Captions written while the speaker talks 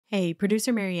Hey,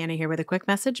 producer Mariana here with a quick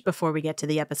message before we get to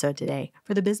the episode today.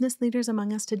 For the business leaders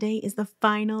among us, today is the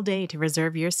final day to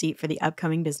reserve your seat for the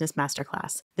upcoming Business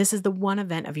Masterclass. This is the one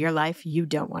event of your life you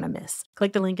don't want to miss.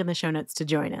 Click the link in the show notes to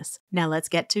join us. Now let's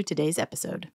get to today's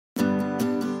episode.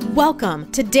 Welcome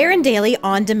to Darren Daily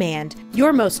On Demand,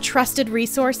 your most trusted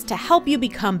resource to help you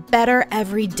become better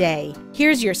every day.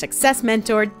 Here's your success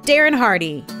mentor, Darren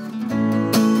Hardy.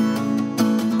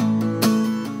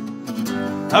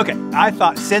 Okay, I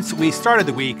thought since we started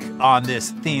the week on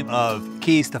this theme of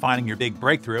keys to finding your big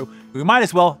breakthrough, we might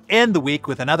as well end the week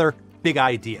with another big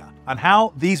idea on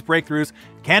how these breakthroughs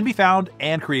can be found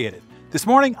and created. This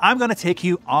morning, I'm going to take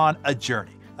you on a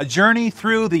journey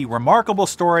through the remarkable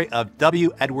story of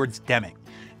W. Edwards Deming.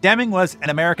 Deming was an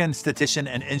American statistician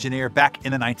and engineer back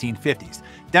in the 1950s.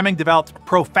 Deming developed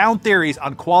profound theories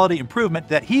on quality improvement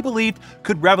that he believed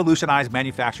could revolutionize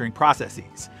manufacturing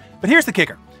processes. But here's the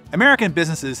kicker. American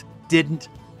businesses didn't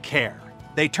care.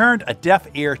 They turned a deaf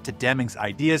ear to Deming's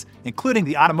ideas, including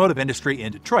the automotive industry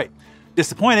in Detroit.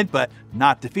 Disappointed but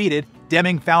not defeated,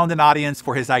 Deming found an audience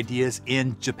for his ideas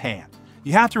in Japan.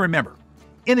 You have to remember,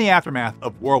 in the aftermath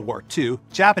of World War II,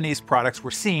 Japanese products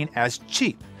were seen as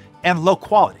cheap and low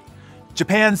quality.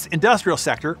 Japan's industrial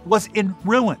sector was in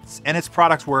ruins, and its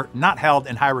products were not held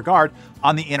in high regard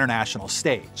on the international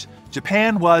stage.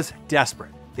 Japan was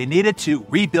desperate. They needed to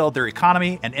rebuild their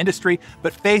economy and industry,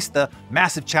 but faced the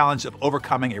massive challenge of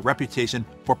overcoming a reputation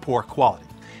for poor quality.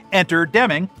 Enter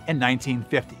Deming in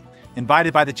 1950.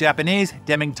 Invited by the Japanese,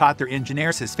 Deming taught their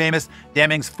engineers his famous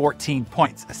Deming's 14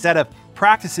 Points, a set of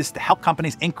practices to help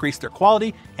companies increase their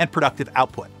quality and productive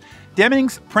output.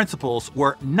 Deming's principles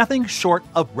were nothing short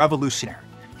of revolutionary.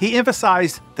 He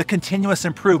emphasized the continuous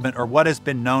improvement, or what has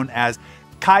been known as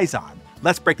Kaizen.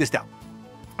 Let's break this down.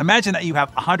 Imagine that you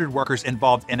have 100 workers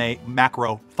involved in a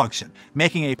macro function,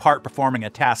 making a part performing a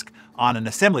task on an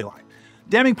assembly line.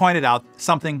 Deming pointed out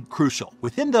something crucial.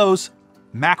 Within those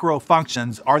macro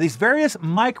functions are these various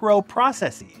micro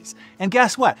processes. And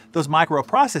guess what? Those micro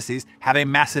processes have a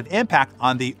massive impact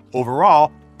on the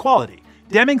overall quality.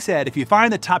 Deming said if you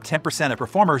find the top 10% of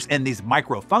performers in these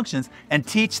micro functions and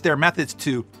teach their methods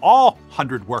to all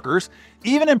 100 workers,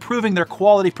 even improving their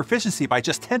quality proficiency by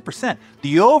just 10%,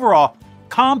 the overall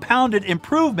compounded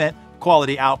improvement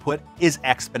quality output is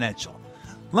exponential.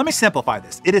 Let me simplify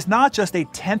this. It is not just a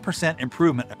 10%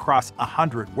 improvement across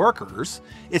 100 workers,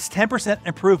 it's 10%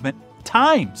 improvement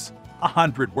times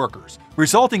 100 workers,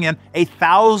 resulting in a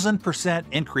 1,000%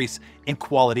 increase in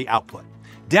quality output.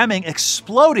 Deming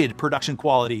exploded production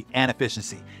quality and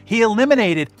efficiency. He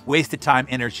eliminated wasted time,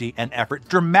 energy, and effort,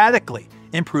 dramatically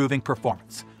improving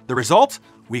performance. The result?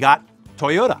 We got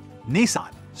Toyota,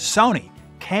 Nissan, Sony,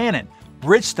 Canon,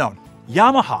 Bridgestone,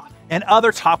 Yamaha, and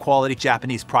other top-quality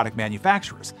Japanese product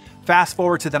manufacturers. Fast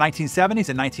forward to the 1970s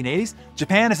and 1980s,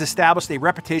 Japan has established a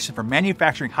reputation for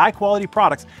manufacturing high-quality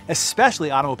products,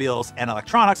 especially automobiles and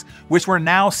electronics, which were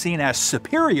now seen as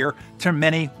superior to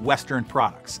many Western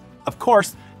products. Of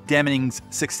course, Deming's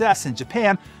success in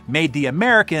Japan made the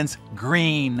Americans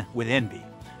green with envy.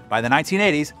 By the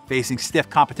 1980s, facing stiff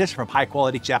competition from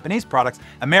high-quality Japanese products,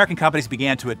 American companies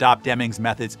began to adopt Deming's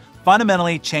methods,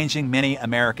 fundamentally changing many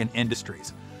American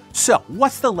industries. So,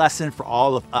 what's the lesson for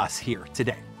all of us here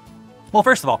today? Well,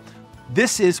 first of all,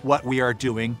 this is what we are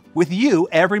doing with you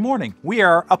every morning. We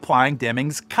are applying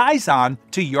Deming's Kaizen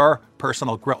to your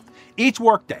personal growth. Each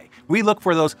workday, we look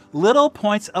for those little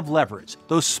points of leverage,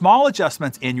 those small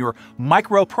adjustments in your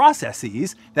micro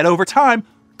processes that over time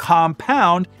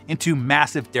compound into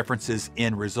massive differences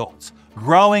in results,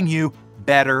 growing you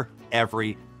better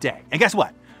every day. And guess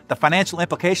what? The financial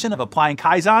implication of applying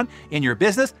Kaizen in your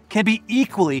business can be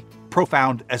equally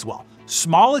profound as well.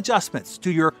 Small adjustments to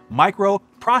your micro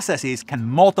processes can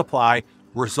multiply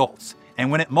results. And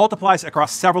when it multiplies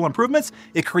across several improvements,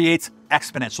 it creates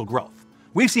exponential growth.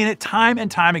 We've seen it time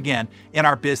and time again in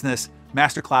our business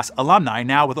Masterclass alumni.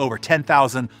 Now with over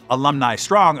 10,000 alumni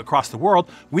strong across the world,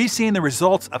 we've seen the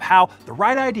results of how the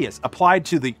right ideas applied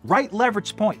to the right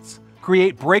leverage points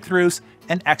create breakthroughs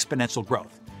and exponential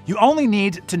growth. You only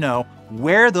need to know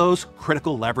where those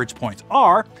critical leverage points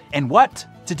are and what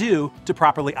to do to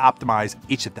properly optimize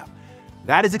each of them.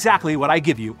 That is exactly what I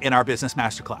give you in our Business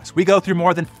Masterclass. We go through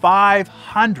more than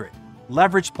 500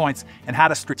 leverage points and how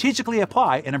to strategically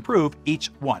apply and improve each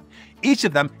one. Each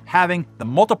of them having the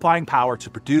multiplying power to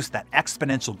produce that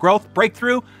exponential growth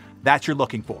breakthrough that you're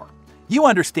looking for. You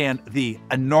understand the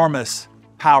enormous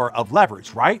power of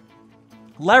leverage, right?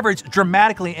 Leverage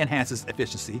dramatically enhances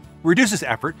efficiency, reduces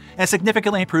effort, and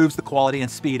significantly improves the quality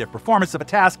and speed of performance of a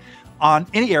task on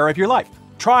any area of your life.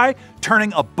 Try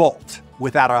turning a bolt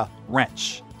without a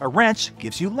wrench. A wrench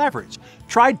gives you leverage.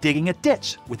 Try digging a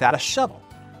ditch without a shovel,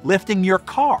 lifting your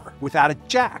car without a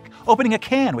jack, opening a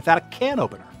can without a can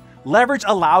opener. Leverage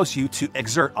allows you to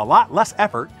exert a lot less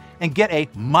effort and get a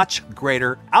much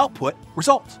greater output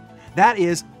result. That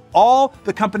is all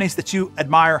the companies that you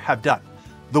admire have done.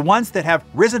 The ones that have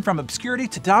risen from obscurity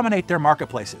to dominate their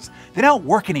marketplaces. They don't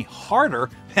work any harder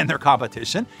than their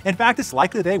competition. In fact, it's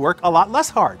likely they work a lot less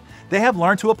hard. They have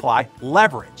learned to apply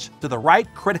leverage to the right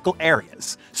critical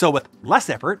areas. So with less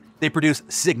effort, they produce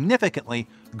significantly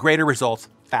greater results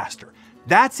faster.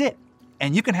 That's it.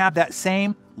 And you can have that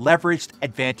same leveraged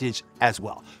advantage as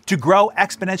well to grow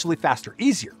exponentially faster,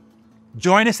 easier.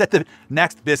 Join us at the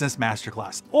next Business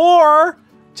Masterclass, or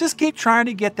just keep trying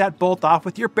to get that bolt off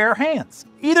with your bare hands.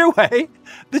 Either way,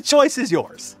 the choice is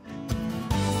yours.